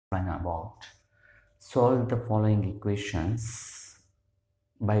about solve the following equations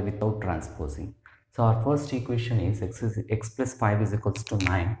by without transposing. So our first equation is x plus 5 is equals to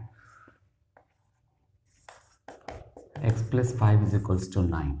 9. X plus 5 is equals to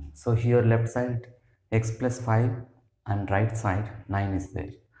 9. So here left side x plus 5 and right side 9 is there.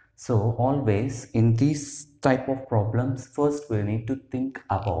 So always in these type of problems, first we need to think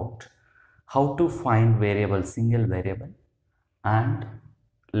about how to find variable, single variable, and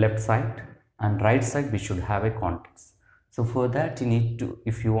left side and right side we should have a context. So for that you need to,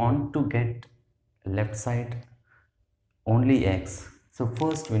 if you want to get left side only x, so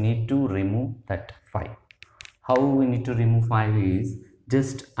first we need to remove that 5. How we need to remove 5 is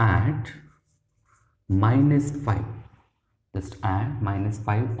just add minus 5. Just add minus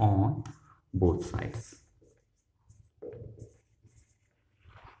 5 on both sides.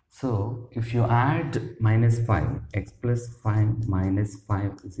 So if you add minus 5, x plus 5 minus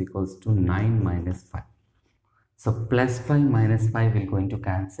 5 is equals to 9 minus 5. So plus 5 minus 5 will going to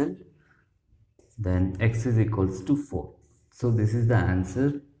cancel. Then x is equals to 4. So this is the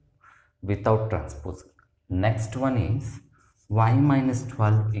answer without transposing. Next one is y minus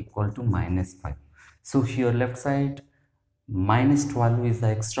 12 equal to minus 5. So here left side minus 12 is the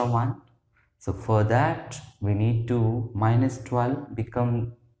extra one. So for that we need to minus 12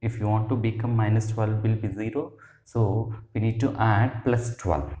 become, if you want to become minus 12 will be 0. So we need to add plus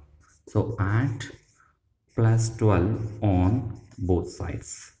 12. So add plus 12 on both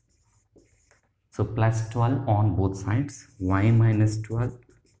sides. So plus 12 on both sides, y minus 12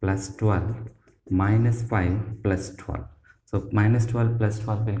 plus 12 minus 5 plus 12. So minus 12 plus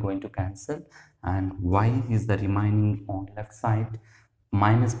 12 will going to cancel and y is the remaining on left side.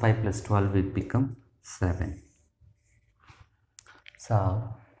 Minus 5 plus 12 will become 7.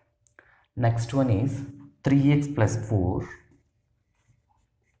 So next one is 3x plus 4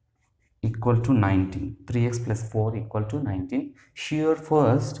 equal to 19. 3x plus 4 equal to 19. Here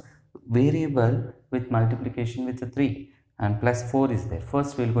first variable with multiplication with the 3 and plus 4 is there.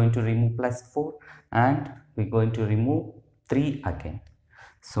 First we are going to remove plus 4 and we are going to remove 3 again.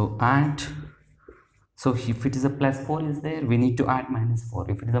 So add, so if it is a plus 4 is there, we need to add minus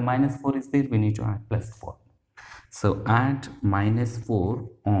 4. If it is a minus 4 is there, we need to add plus 4. So add minus 4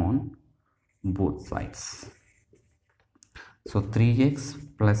 on both sides. So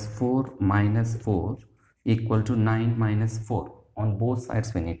 3x plus 4 minus 4 equal to 9 minus 4. On both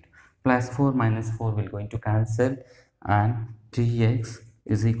sides we need plus 4 minus 4 will going to cancel and 3x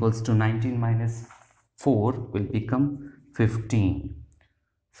is equals to 19 minus 4 will become 15.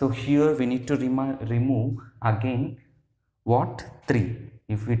 So here we need to remove again what? 3.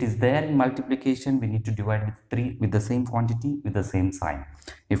 If it is there in multiplication, we need to divide with 3 with the same quantity with the same sign.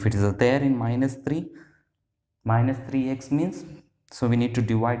 If it is there in minus 3, minus 3x means, so we need to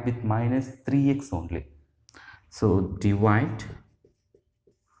divide with minus 3x only. So divide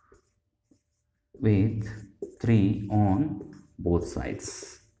with 3 on both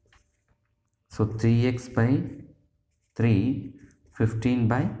sides. So 3x by 3, 15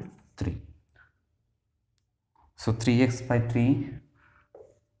 by 3. So 3x by 3,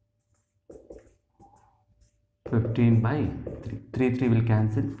 15 by 3. 3 will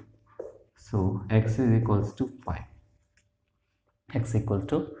cancel. So x is equals to 5. X equal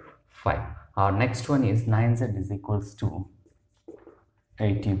to 5. Our next one is 9z is equals to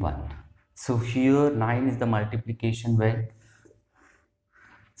 81. So here 9 is the multiplication way.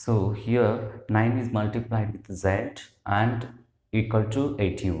 So here 9 is multiplied with z and equal to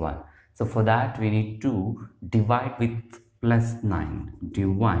 81. So for that we need to divide with plus 9.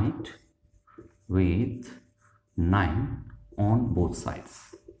 Divide with 9 on both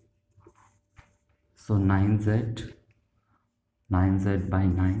sides. So 9z by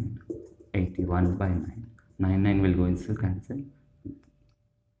 9, 81 by 9. 9 will go into cancel.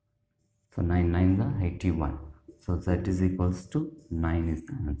 So 9 is 81. So z is equals to 9 is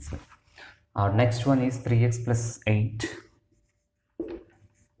the answer. Our next one is 3x plus 8,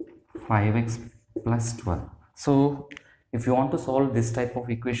 5x plus 12. So if you want to solve this type of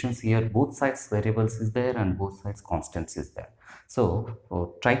equations here, both sides variables is there and both sides constants is there.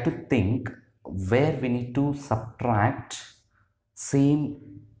 So try to think where we need to subtract same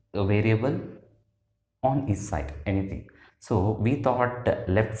variable on each side, anything. So we thought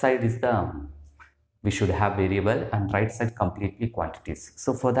left side is the, we should have variable and right side completely quantities.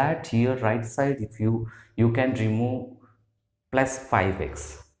 So for that here right side, if you can remove plus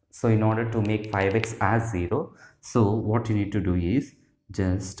 5x. So in order to make 5x as 0, so what you need to do is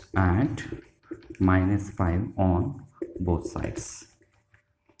just add minus 5 on both sides.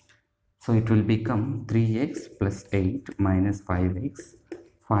 So it will become 3x plus 8 minus 5x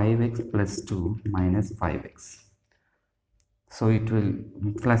 5x plus 2 minus 5x. So it will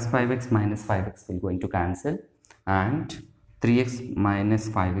plus 5x minus 5x will going to cancel, and 3x minus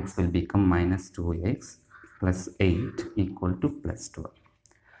 5x will become minus 2x plus 8 equal to plus 12.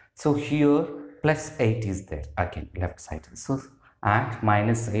 So here plus 8 is there again left side. So add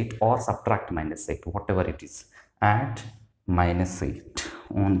minus 8 or subtract minus 8, whatever it is. Add minus 8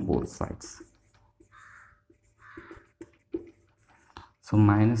 on both sides. So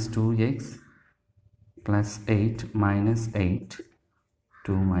minus 2x plus 8 minus 8,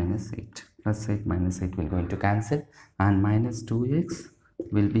 2 minus 8, plus 8 minus 8 will going to cancel, and minus 2x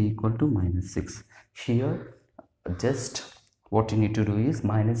will be equal to minus 6. Here just what you need to do is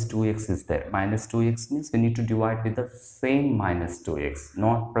minus 2x is there. Minus 2x means we need to divide with the same minus 2x,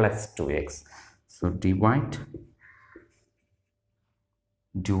 not plus 2x. So divide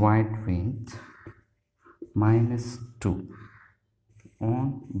with minus 2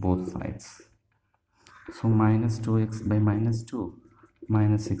 on both sides. So minus 2x by minus 2,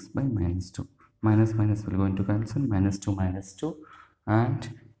 minus 6 by minus 2. Minus minus will going to cancel, minus 2 minus 2, and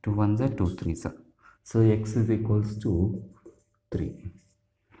 2 1s are 2 3s are. So x is equals to 3.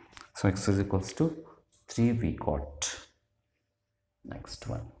 So x is equals to 3 we got. Next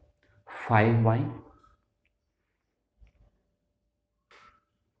one, 5y.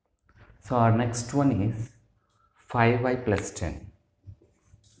 So our next one is 5y plus 10.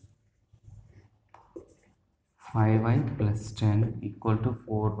 5y plus 10 equal to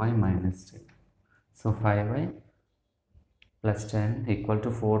 4y minus 10. So 5y plus 10 equal to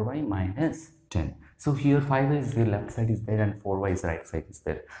 4y minus 10. So here 5y is the left side is there and 4y is right side is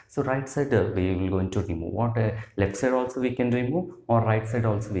there. So right side we will going to remove. What left side also we can remove, or right side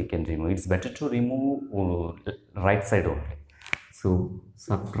also we can remove. It's better to remove right side only. So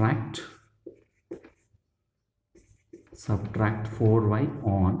subtract 4y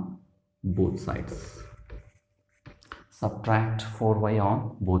on both sides. Subtract 4y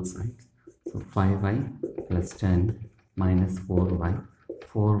on both sides. So 5y plus 10 minus 4y,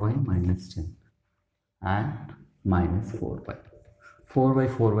 4y minus 10, and minus 4y.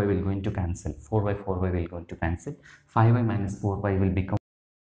 4y will going to cancel. 4y will going to cancel. 5y minus 4y will become.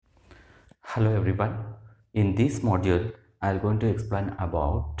 Hello everyone. In this module, I am going to explain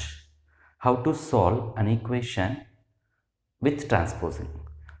about how to solve an equation with transposing.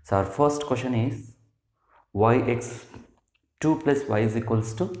 So our first question is yx 2 plus y is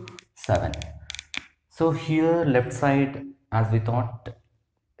equals to 7. So here left side, as we thought,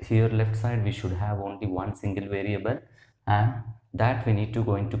 here left side we should have only one single variable, and that we need to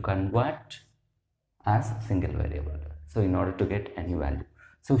going to convert as single variable. So in order to get any value,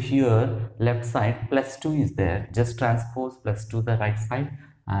 so here left side plus 2 is there, just transpose plus 2 the right side,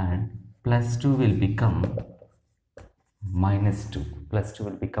 and plus 2 will become minus 2. Plus 2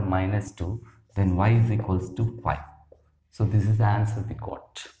 will become minus 2. Then y is equals to 5. So this is the answer we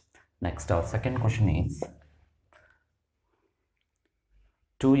got. Next, our second question is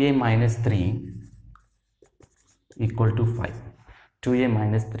 2a minus 3 equal to 5. 2a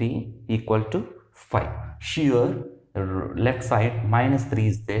minus 3 equal to 5. Here left side minus 3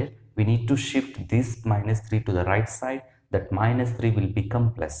 is there. We need to shift this minus 3 to the right side. That minus 3 will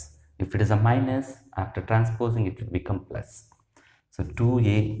become plus. If it is a minus, after transposing it will become plus. So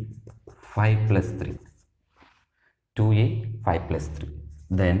 2a 5 plus 3. 2a 5 plus 3.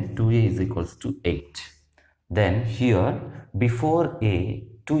 Then 2a is equals to 8. Then here before a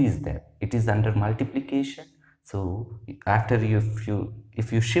 2 is there. It is under multiplication. So after if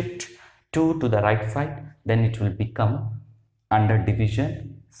you shift 2 to the right side, then it will become under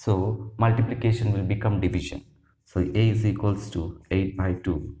division. So multiplication will become division. So a is equals to 8 by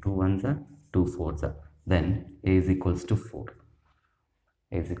 2. 2 1s are 2 4s are. Then a is equals to 4.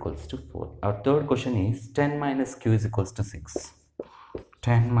 A is equals to 4. Our third question is 10 minus q is equals to 6.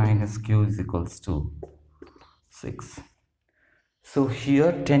 10 minus q is equals to 6. So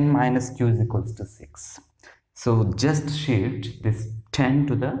here 10 minus q is equals to 6. So just shift this 10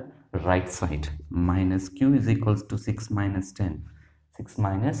 to the right side. Minus q is equals to 6 minus 10. 6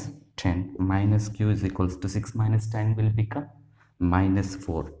 minus 10 minus q is equals to 6 minus 10 will become minus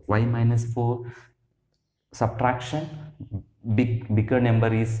 4. Why minus 4? Subtraction, bigger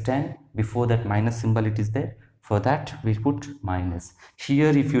number is 10. Before that minus symbol it is there. For that we put minus.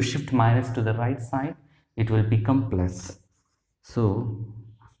 Here if you shift minus to the right side, it will become plus. So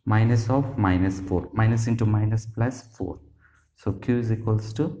minus of minus 4. Minus into minus plus 4. So q is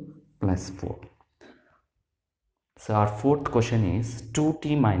equals to plus 4. So our fourth question is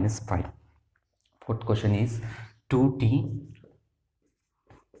 2t minus 5. Fourth question is 2t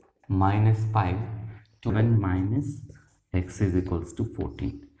minus 5. 7 minus x is equals to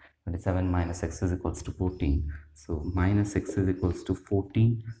 14. 27 minus x is equals to 14. So minus x is equals to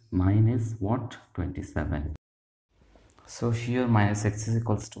 14 minus what? 27. So here minus x is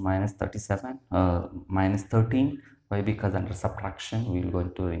equals to minus 37, minus 13. Why? Because under subtraction we will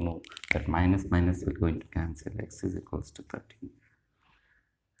going to remove that minus we're going to cancel. X is equals to 13.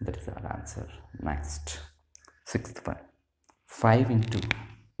 That is our answer. Next, sixth one. 5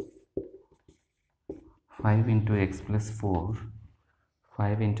 into x plus 4.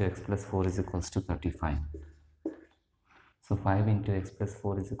 5 into x plus 4 is equals to 35. So 5 into x plus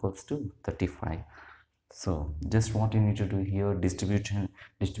 4 is equals to 35. So just what you need to do here, distribution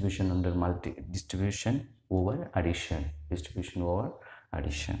under distribution over addition.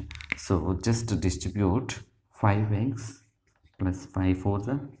 So just to distribute 5x plus 5 4s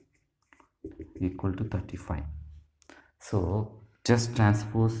are equal to 35. So just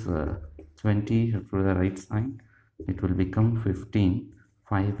transpose 20 to the right side, it will become 15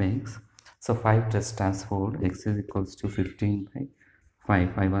 5x. So 5 just transpose, x is equals to 15 by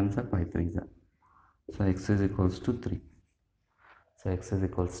 5. 5 1s are 5 3s are. So x is equals to 3.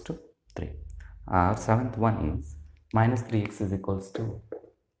 Our seventh one is minus 3x is equals to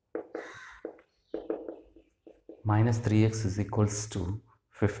minus 3x is equals to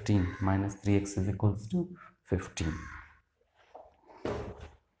 15. Minus 3x is equals to 15.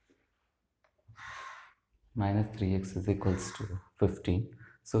 Minus 3x is equals to 15.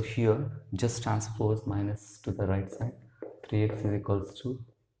 So here just transpose minus to the right side. 3x is equals to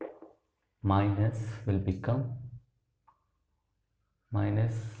minus will become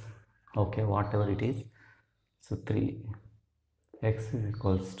minus, okay, whatever it is. So 3x is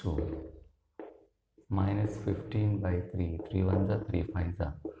equals to minus 15 by 3. 3 1s are 3 5s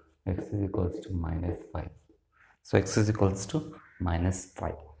are. X is equals to minus 5. So x is equals to minus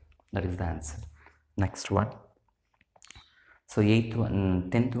 5. That is the answer. Next one. So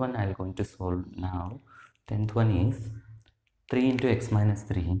 10th one I am going to solve now. 10th one is 3 into x minus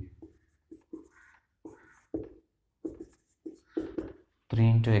 3. 3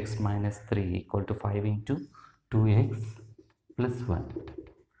 into x minus 3 equal to 5 into 2x plus 1.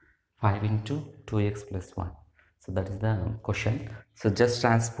 5 into 2x plus 1. So that is the question. So just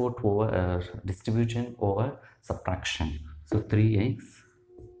transport over distribution over subtraction. So 3x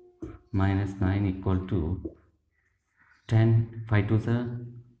minus 9 equal to 10. 5 2s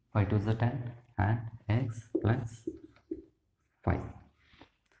are 10 and x plus 5.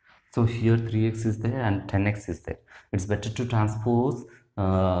 So here 3x is there and 10x is there. It's better to transpose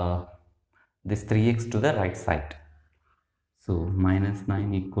this 3x to the right side. So minus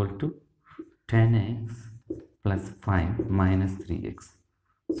 9 equal to 10x plus 5 minus 3x.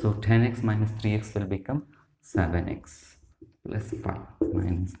 So 10x minus 3x will become 7x plus 5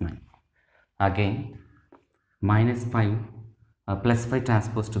 minus 9. Again minus 5 plus 5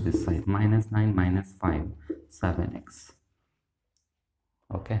 transpose to this side. Minus 9 minus 5 7x.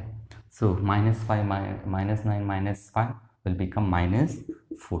 Okay, so minus 5 minus 9 minus 5 will become minus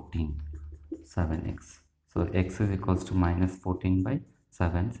 14 7x. So x is equals to minus 14 by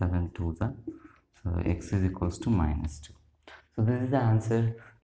 7. 7 2s are. So x is equals to minus 2. So this is the answer